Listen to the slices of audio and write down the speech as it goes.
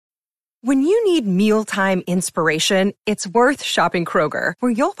When you need mealtime inspiration, it's worth shopping Kroger,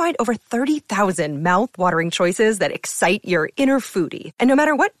 where you'll find over 30,000 mouth-watering choices that excite your inner foodie. And no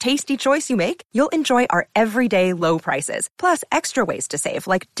matter what tasty choice you make, you'll enjoy our everyday low prices, plus extra ways to save,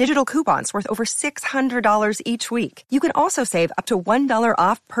 like digital coupons worth over $600 each week. You can also save up to $1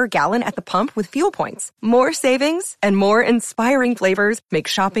 off per gallon at the pump with fuel points. More savings and more inspiring flavors make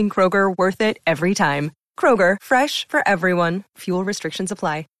shopping Kroger worth it every time. Kroger, fresh for everyone. Fuel restrictions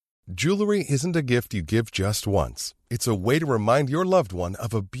apply. Jewelry isn't a gift you give just once. It's a way to remind your loved one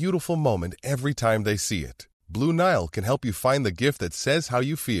of a beautiful moment every time they see it. Blue Nile can help you find the gift that says how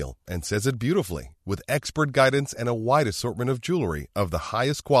you feel and says it beautifully, with expert guidance and a wide assortment of jewelry of the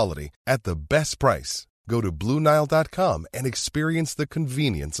highest quality at the best price. Go to BlueNile.com and experience the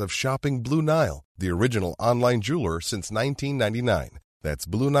convenience of shopping Blue Nile, the original online jeweler since 1999. That's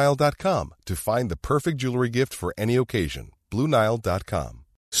BlueNile.com to find the perfect jewelry gift for any occasion. BlueNile.com.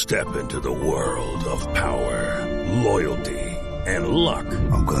 Step into the world of power, loyalty, and luck.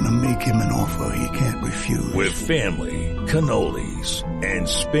 I'm gonna make him an offer he can't refuse. With family, cannolis, and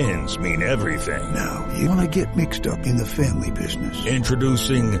spins mean everything. Now, you wanna get mixed up in the family business.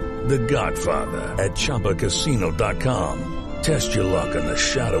 Introducing The Godfather at ChumbaCasino.com. Test your luck in the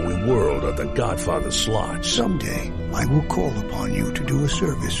shadowy world of The Godfather slot. Someday, I will call upon you to do a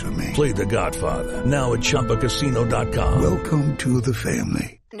service for me. Play The Godfather, now at ChumbaCasino.com. Welcome to the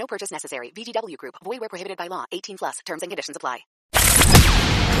family. No purchase necessary. VGW Group. Void where prohibited by law. 18 plus. Terms and conditions apply.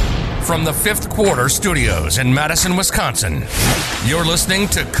 From the Fifth Quarter Studios in Madison, Wisconsin, you're listening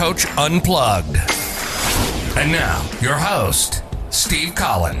to Coach Unplugged. And now, your host, Steve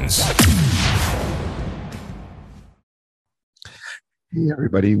Collins. Hey,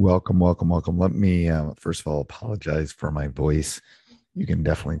 everybody. Welcome. Let me, first of all, apologize for my voice. You can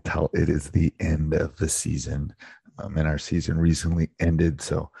definitely tell it is the end of the season. And our season recently ended,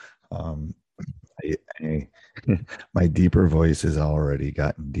 so my deeper voice has already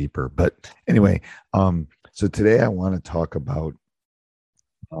gotten deeper. But anyway, so today I want to talk about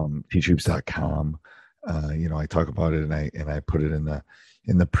teachhoops.com. I talk about it and I put it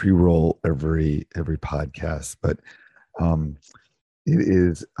in the pre-roll every podcast. But it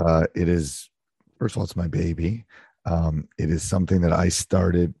is first of all, it's my baby. It is something that I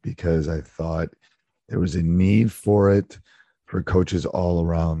started because I thought there was a need for it for coaches all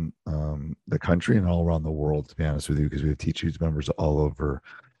around the country and all around the world, to be honest with you, because we have Teach Hoops members all over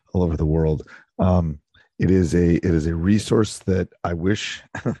the world. It is a resource that I wish.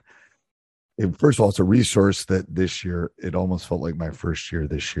 First of all, it's a resource that this year it almost felt like my first year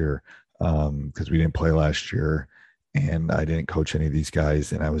this year because we didn't play last year and I didn't coach any of these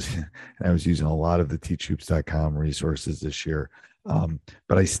guys, and I was using a lot of the teachhoops.com resources this year.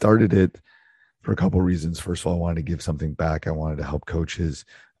 But I started it for a couple of reasons. First of all, I wanted to give something back. I wanted to help coaches.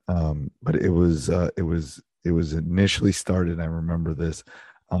 But it was initially started, and I remember this,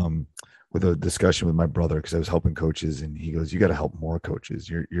 with a discussion with my brother, because I was helping coaches, and he goes, "You got to help more coaches.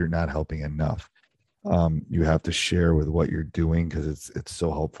 You're not helping enough. You have to share with what you're doing, because it's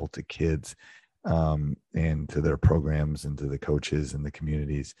so helpful to kids, and to their programs and to the coaches and the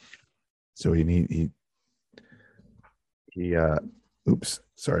communities." So oops,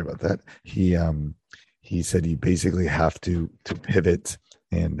 sorry about that. He said you basically have to pivot.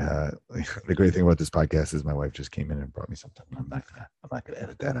 And the great thing about this podcast is my wife just came in and brought me something. I'm not gonna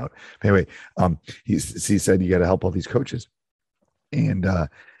edit that out. Anyway, he said you got to help all these coaches, and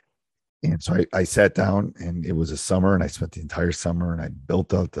so I sat down, and it was a summer, and I spent the entire summer, and I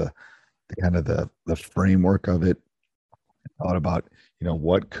built out the kind of the framework of it. I thought about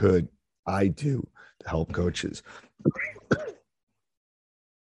what could I do to help coaches.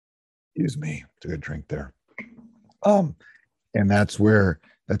 Excuse me, it's a good drink there. And that's where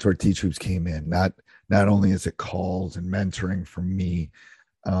Teach Hoops came in. Not only is it calls and mentoring from me,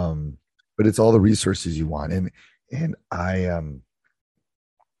 but it's all the resources you want. And I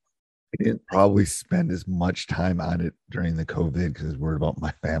didn't probably spend as much time on it during the COVID because I was worried about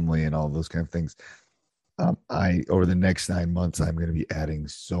my family and all those kind of things. Over the next 9 months, I'm going to be adding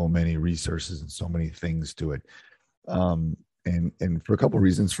so many resources and so many things to it. And for a couple of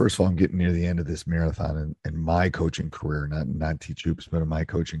reasons. First of all, I'm getting near the end of this marathon in my coaching career, not Teach Hoops, but in my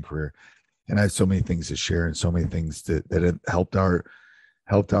coaching career. And I have so many things to share and so many things that have helped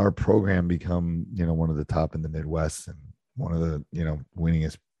our program become, one of the top in the Midwest and one of the,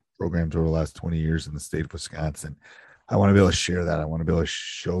 winningest programs over the last 20 years in the state of Wisconsin. I want to be able to share that. I want to be able to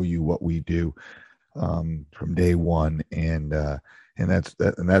show you what we do from day one. And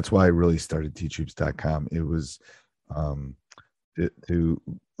that's why I really started teachhoops.com. It was, to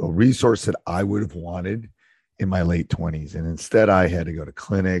a resource that I would have wanted in my late 20s. And instead I had to go to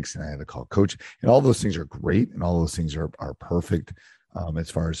clinics and I had to call coach, and all those things are great. And all those things are perfect as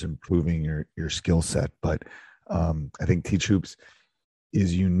far as improving your skill set. But I think Teach Hoops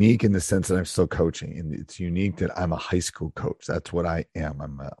is unique in the sense that I'm still coaching, and it's unique that I'm a high school coach. That's what I am.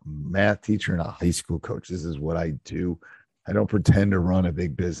 I'm a math teacher and a high school coach. This is what I do. I don't pretend to run a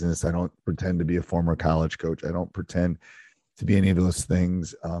big business. I don't pretend to be a former college coach. I don't pretend to be any of those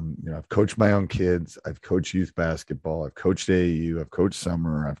things. I've coached my own kids. I've coached youth basketball. I've coached AAU. I've coached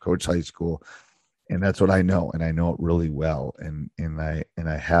summer. I've coached high school, and that's what I know, and I know it really well. And I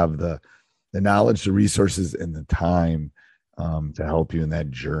have the knowledge, the resources, and the time to help you in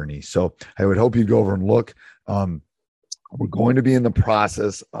that journey. So I would hope you'd go over and look. We're going to be in the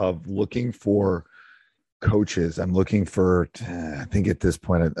process of looking for coaches. I'm looking for, I think at this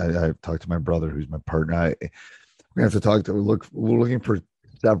point, I've talked to my brother, who's my partner. We're going to have to we're looking for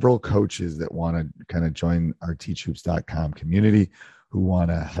several coaches that want to kind of join our teachhoops.com community, who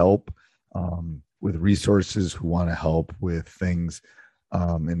want to help with resources, who want to help with things.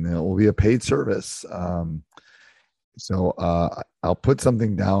 And it will be a paid service. So I'll put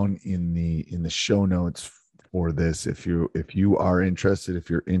something down in the show notes for this. If you are interested, if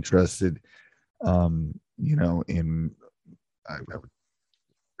you're interested, in a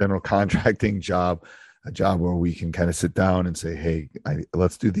general contracting job, a job where we can kind of sit down and say, hey,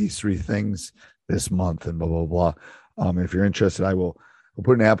 let's do these 3 things this month and blah, blah, blah. If you're interested, we'll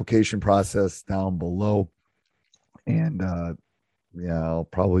put an application process down below, and I'll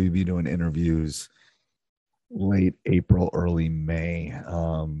probably be doing interviews late April, early May.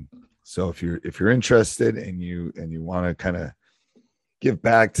 So if you're interested and you want to kind of give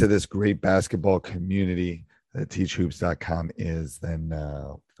back to this great basketball community that teachhoops.com is, then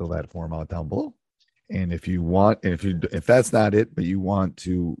fill that form out down below. And if that's not it, but you want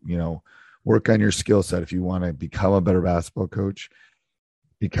to, work on your skill set, if you want to become a better basketball coach,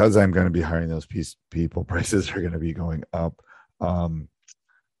 because I'm going to be hiring those people, prices are going to be going up,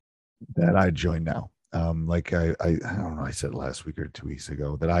 that I join now. Like I don't know, I said last week or 2 weeks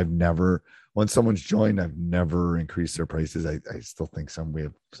ago that once someone's joined, I've never increased their prices. I still think we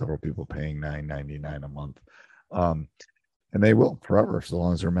have several people paying $9.99 a month. And they will forever, so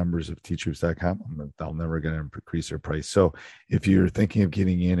long as they're members of teachhoops.com. They're never going to increase their price. So if you're thinking of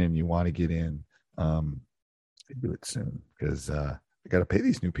getting in and you want to get in, do it soon, because I got to pay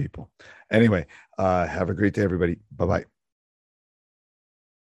these new people. Anyway, have a great day, everybody. Bye-bye.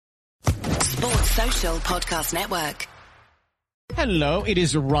 Sports Social Podcast Network. Hello, it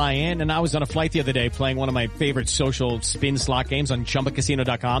is Ryan, and I was on a flight the other day playing one of my favorite social spin slot games on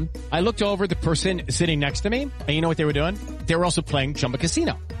ChumbaCasino.com. I looked over at the person sitting next to me, and you know what they were doing? They were also playing Chumba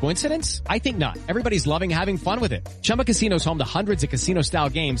Casino. Coincidence? I think not. Everybody's loving having fun with it. Chumba Casino is home to hundreds of casino-style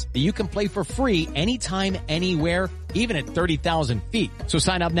games that you can play for free anytime, anywhere, even at 30,000 feet. So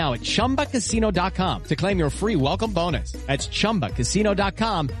sign up now at ChumbaCasino.com to claim your free welcome bonus. That's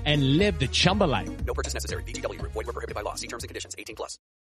ChumbaCasino.com and live the Chumba life. No purchase necessary. VGW Group. Void where prohibited by law. See terms and conditions. 18+.